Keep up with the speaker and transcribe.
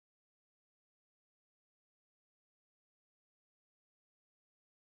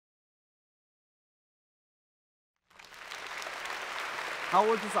How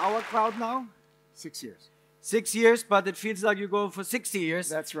old is our crowd now? 6 years. 6 years, but it feels like you're going for 60 years.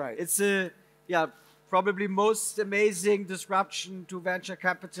 That's right. It's probably most amazing disruption to venture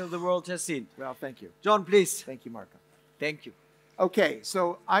capital the world has seen. Well, thank you. John, please. Thank you, Marco. Thank you. Okay,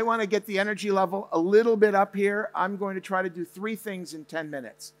 so I want to get the energy level a little bit up here. I'm going to try to do 3 things in 10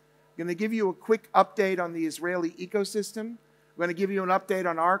 minutes. I'm going to give you a quick update on the Israeli ecosystem. I'm going to give you an update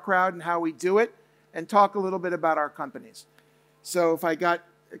on OurCrowd and how we do it, and talk a little bit about our companies. So if I got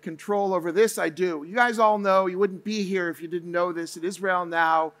control over this, I do. You guys all know, you wouldn't be here if you didn't know this, that Israel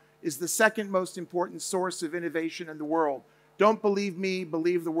now is the second most important source of innovation in the world. Don't believe me,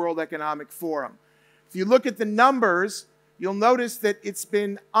 believe the World Economic Forum. If you look at the numbers, you'll notice that it's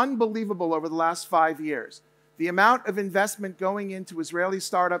been unbelievable over the last 5 years. The amount of investment going into Israeli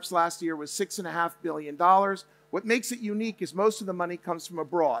startups last year was $6.5 billion. What makes it unique is most of the money comes from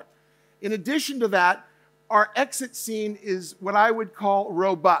abroad. In addition to that, our exit scene is what I would call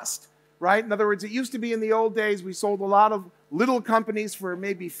robust, right? In other words, it used to be in the old days, we sold a lot of little companies for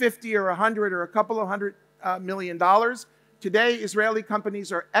maybe 50 or 100 or a couple of $100 million. Today, Israeli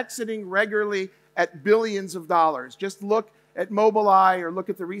companies are exiting regularly at billions of dollars. Just look at Mobileye or look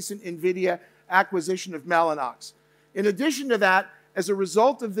at the recent NVIDIA acquisition of Mellanox. In addition to that, as a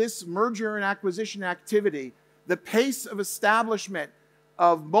result of this merger and acquisition activity, the pace of establishment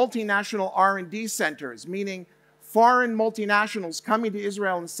of multinational R&D centers, meaning foreign multinationals coming to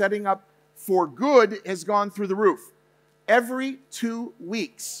Israel and setting up for good, has gone through the roof. Every 2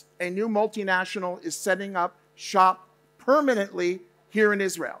 weeks, a new multinational is setting up shop permanently here in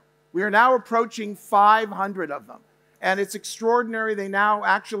Israel. We are now approaching 500 of them. And it's extraordinary. They now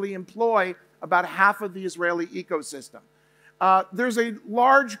actually employ about half of the Israeli ecosystem. There's a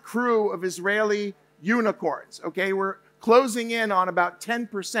large crew of Israeli unicorns. Okay, we're closing in on about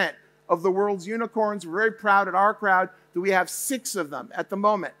 10% of the world's unicorns. We're very proud at OurCrowd that we have 6 of them at the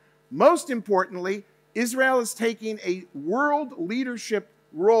moment. Most importantly, Israel is taking a world leadership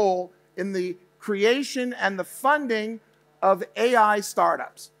role in the creation and the funding of AI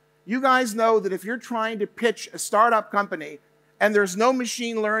startups. You guys know that if you're trying to pitch a startup company and there's no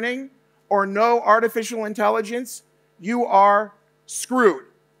machine learning or no artificial intelligence, you are screwed.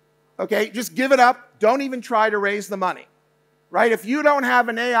 Okay, just give it up. Don't even try to raise the money, right? If you don't have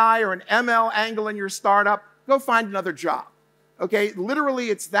an AI or an ML angle in your startup, go find another job. Okay, literally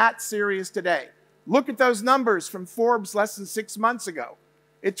it's that serious today. Look at those numbers from Forbes less than 6 months ago.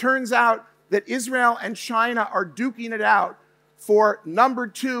 It turns out that Israel and China are duking it out for number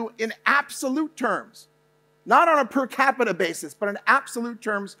 2 in absolute terms. Not on a per capita basis, but in absolute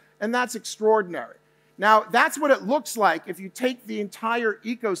terms, and that's extraordinary. Now, that's what it looks like if you take the entire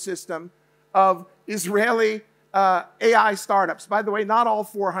ecosystem of Israeli AI startups. By the way, not all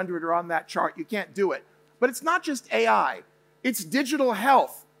 400 are on that chart. You can't do it. But it's not just AI. It's digital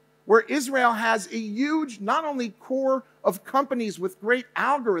health, where Israel has a huge, not only core of companies with great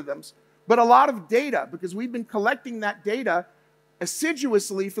algorithms, but a lot of data, because we've been collecting that data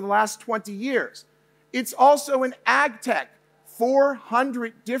assiduously for the last 20 years. It's also in ag tech.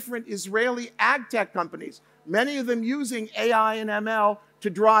 400 different Israeli ag tech companies, many of them using AI and ML to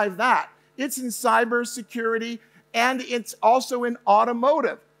drive that. It's in cybersecurity, and it's also in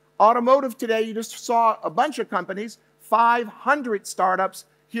automotive. Automotive today, you just saw a bunch of companies, 500 startups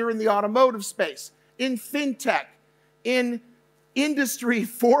here in the automotive space, in fintech, in Industry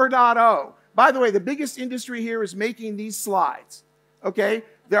 4.0. By the way, the biggest industry here is making these slides, okay?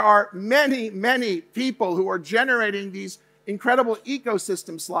 There are many, many people who are generating these incredible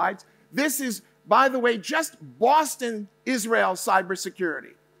ecosystem slides. This is, by the way, just Boston, Israel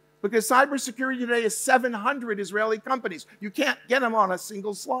cybersecurity. Because cybersecurity today is 700 Israeli companies. You can't get them on a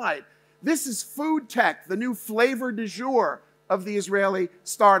single slide. This is food tech, the new flavor du jour of the Israeli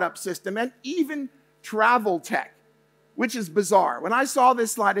startup system, and even travel tech, which is bizarre. When I saw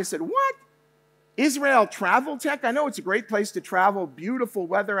this slide, I said, what? Israel travel tech? I know it's a great place to travel, beautiful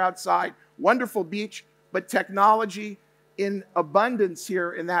weather outside, wonderful beach, but technology in abundance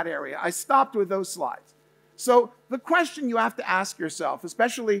here in that area. I stopped with those slides. So the question you have to ask yourself,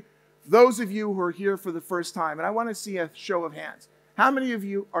 especially those of you who are here for the first time, and I want to see a show of hands. How many of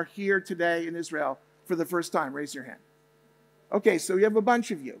you are here today in Israel for the first time? Raise your hand. Okay, so you have a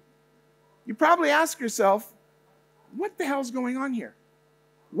bunch of you. You probably ask yourself, what the hell's going on here?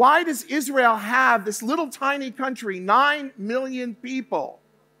 Why does Israel have this little tiny country, 9 million people?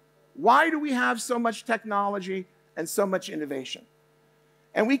 Why do we have so much technology and so much innovation?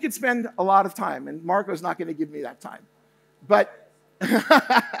 And we could spend a lot of time, and Marco's not going to give me that time. But,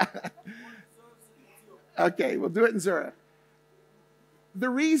 okay, we'll do it in Zurich. the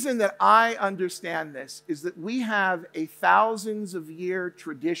reason that I understand this is that we have a thousands of year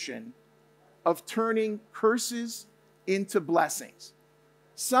tradition of turning curses into blessings.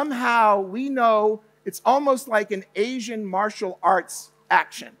 Somehow we know it's almost like an Asian martial arts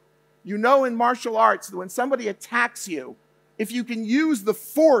action. You know in martial arts that when somebody attacks you, if you can use the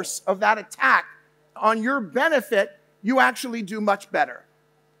force of that attack on your benefit, you actually do much better.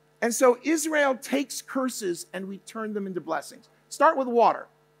 And so Israel takes curses and we turn them into blessings. Start with water.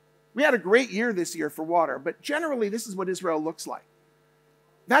 We had a great year this year for water, but generally this is what Israel looks like.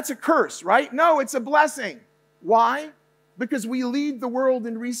 That's a curse, right? No, it's a blessing. Why? Because we lead the world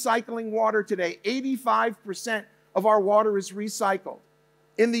in recycling water today. 85% of our water is recycled.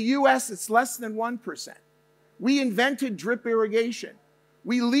 In the US, it's less than 1%. We invented drip irrigation.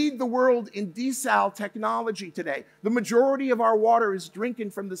 We lead the world in desal technology today. The majority of our water is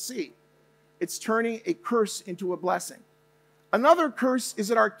drinking from the sea. It's turning a curse into a blessing. Another curse is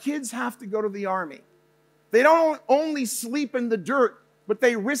that our kids have to go to the army. They don't only sleep in the dirt, but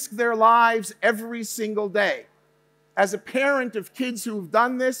they risk their lives every single day. As a parent of kids who've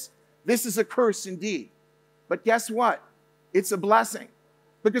done this, this is a curse indeed. But guess what? It's a blessing.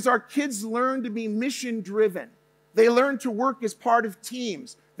 Because our kids learn to be mission-driven. They learn to work as part of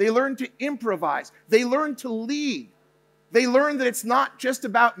teams. They learn to improvise. They learn to lead. They learn that it's not just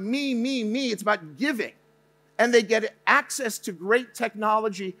about me, me, me. It's about giving. And they get access to great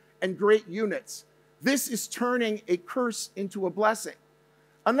technology and great units. This is turning a curse into a blessing.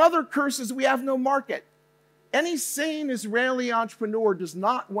 Another curse is we have no market. Any sane Israeli entrepreneur does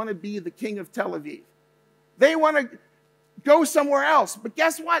not want to be the king of Tel Aviv. They want to go somewhere else. But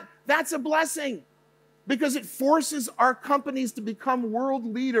guess what? That's a blessing because it forces our companies to become world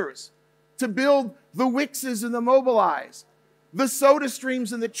leaders, to build the Wixes and the Mobilize, the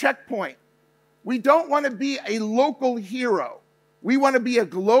SodaStreams and the Checkpoint. We don't want to be a local hero. We want to be a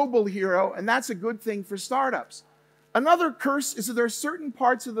global hero, and that's a good thing for startups. Another curse is that there are certain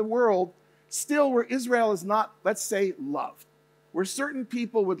parts of the world still where Israel is not, let's say, loved, where certain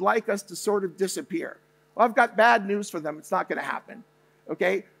people would like us to sort of disappear. Well, I've got bad news for them. It's not going to happen,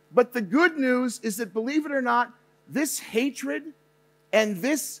 okay? But the good news is that, believe it or not, this hatred and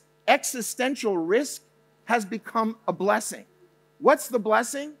this existential risk has become a blessing. What's the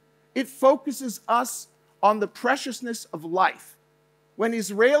blessing? It focuses us on the preciousness of life. When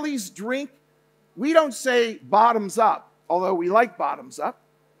Israelis drink, we don't say bottoms up, although we like bottoms up.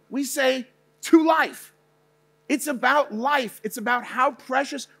 We say to life. It's about life. It's about how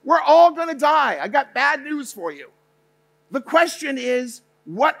precious. We're all going to die. I got bad news for you. The question is,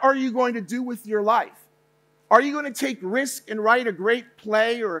 what are you going to do with your life? Are you going to take risk and write a great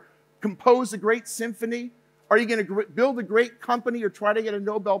play or compose a great symphony? Are you going to build a great company or try to get a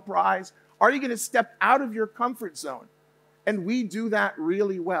Nobel Prize? Are you going to step out of your comfort zone? And we do that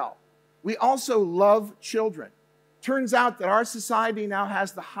really well. We also love children. Turns out that our society now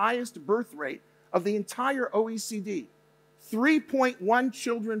has the highest birth rate of the entire OECD, 3.1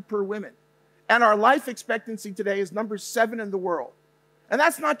 children per woman. And our life expectancy today is number 7 in the world. And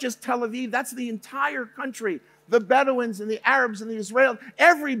that's not just Tel Aviv, that's the entire country, the Bedouins and the Arabs and the Israelis,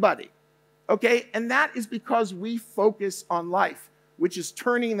 everybody. Okay, and that is because we focus on life, which is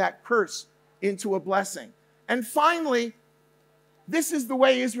turning that curse into a blessing. And finally, this is the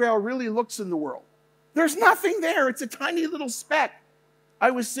way Israel really looks in the world. There's nothing there. It's a tiny little speck.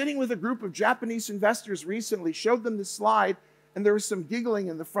 I was sitting with a group of Japanese investors recently, showed them the slide, and there was some giggling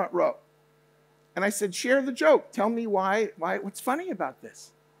in the front row. And I said, share the joke. Tell me what's funny about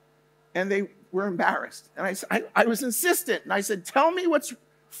this? And they were embarrassed. And I was insistent, and I said, tell me what's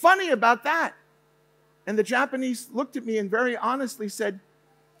funny about that. And the Japanese looked at me and very honestly said,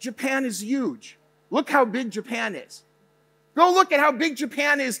 Japan is huge. Look how big Japan is. Go look at how big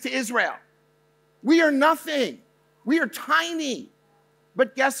Japan is to Israel. We are nothing. We are tiny.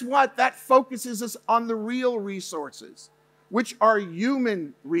 But guess what? That focuses us on the real resources, which are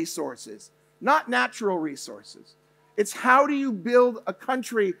human resources, not natural resources. It's how do you build a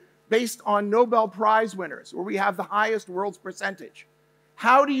country based on Nobel Prize winners, where we have the highest world's percentage?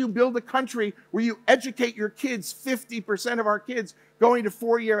 How do you build a country where you educate your kids, 50% of our kids going to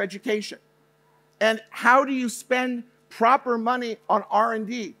 4-year education? And how do you spend proper money on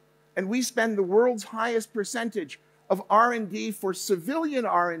R&D? And we spend the world's highest percentage of R&D for civilian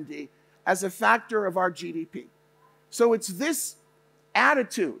R&D as a factor of our GDP. So it's this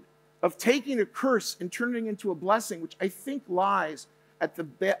attitude of taking a curse and turning it into a blessing, which I think lies at the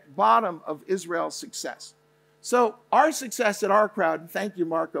bottom of Israel's success. So our success at OurCrowd, and thank you,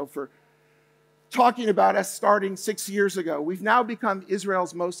 Marco, for talking about us starting 6 years ago, we've now become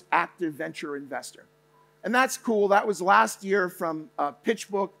Israel's most active venture investor. And that's cool. That was last year from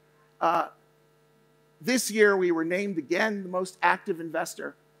PitchBook. This year, we were named again the most active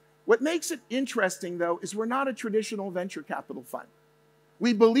investor. What makes it interesting, though, is we're not a traditional venture capital fund.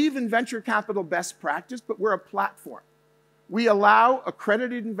 We believe in venture capital best practice, but we're a platform. We allow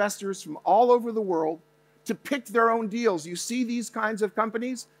accredited investors from all over the world to pick their own deals. You see these kinds of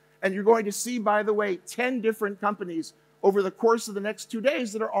companies, and you're going to see, by the way, 10 different companies over the course of the next 2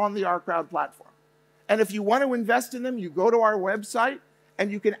 days that are on the OurCrowd platform. And if you want to invest in them, you go to our website,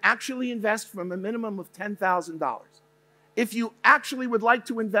 and you can actually invest from a minimum of $10,000. If you actually would like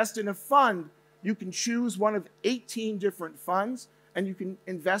to invest in a fund, you can choose one of 18 different funds, and you can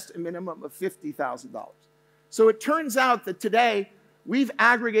invest a minimum of $50,000. So it turns out that today, we've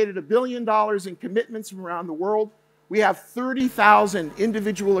aggregated $1 billion in commitments from around the world. We have 30,000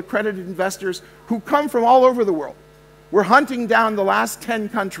 individual accredited investors who come from all over the world. We're hunting down the last 10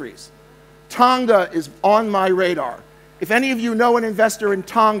 countries. Tonga is on my radar. If any of you know an investor in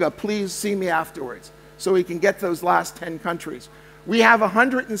Tonga, please see me afterwards so we can get those last 10 countries. We have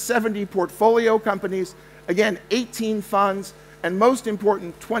 170 portfolio companies, again, 18 funds, and most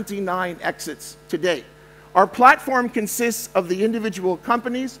important, 29 exits to date. Our platform consists of the individual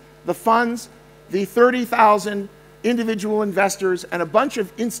companies, the funds, the 30,000 individual investors, and a bunch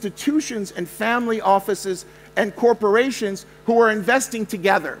of institutions and family offices and corporations who are investing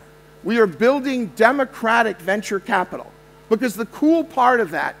together. We are building democratic venture capital, because the cool part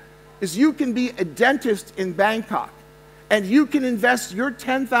of that is you can be a dentist in Bangkok, and you can invest your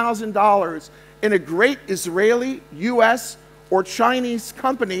 $10,000 in a great Israeli, US, or Chinese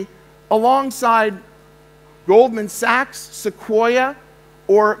company alongside Goldman Sachs, Sequoia,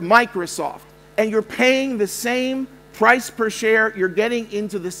 or Microsoft. And you're paying the same price per share, you're getting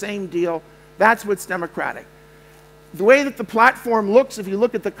into the same deal. That's what's democratic. The way that the platform looks, if you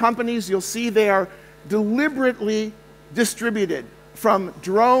look at the companies, you'll see they are deliberately distributed from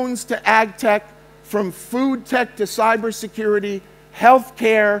drones to ag tech, from food tech to cybersecurity,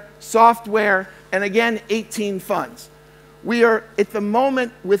 healthcare, software, and again, 18 funds. We are at the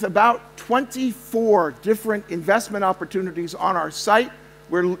moment with about 24 different investment opportunities on our site.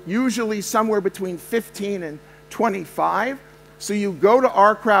 We're usually somewhere between 15 and 25. So you go to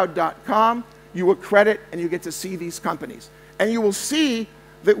OurCrowd.com, you accredit, and you get to see these companies. And you will see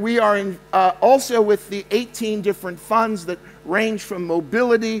that we are in, also with the 18 different funds that range from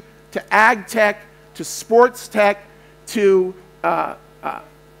mobility to ag tech to sports tech to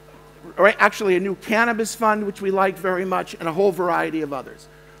actually a new cannabis fund, which we like very much, and a whole variety of others.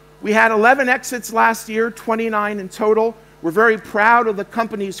 We had 11 exits last year, 29 in total. We're very proud of the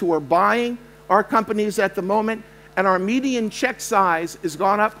companies who are buying our companies at the moment, and our median check size has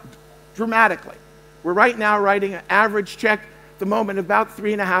gone up dramatically. We're right now writing an average check at the moment about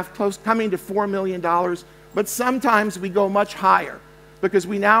 3.5, close, coming to $4 million, but sometimes we go much higher because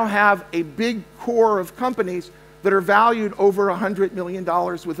we now have a big core of companies that are valued over $100 million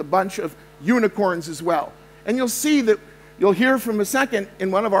with a bunch of unicorns as well. And you'll see that, you'll hear from a second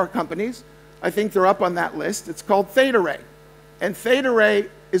in one of our companies, I think they're up on that list, it's called Theta Ray. And Theta Ray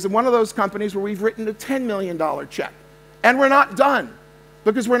is one of those companies where we've written a $10 million check. And we're not done,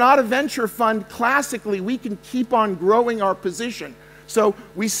 because we're not a venture fund. Classically, we can keep on growing our position. So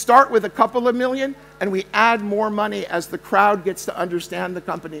we start with a couple of million, and we add more money as the crowd gets to understand the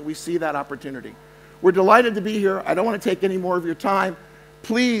company. We see that opportunity. We're delighted to be here. I don't want to take any more of your time.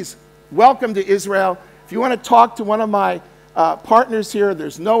 Please, welcome to Israel. If you want to talk to one of my partners here,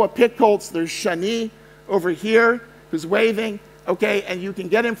 there's Noah Pickholtz, there's Shani over here who's waving, okay, and you can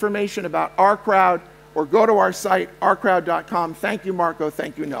get information about OurCrowd or go to our site, OurCrowd.com. Thank you, Marco.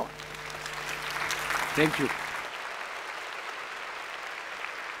 Thank you, Noah. Thank you.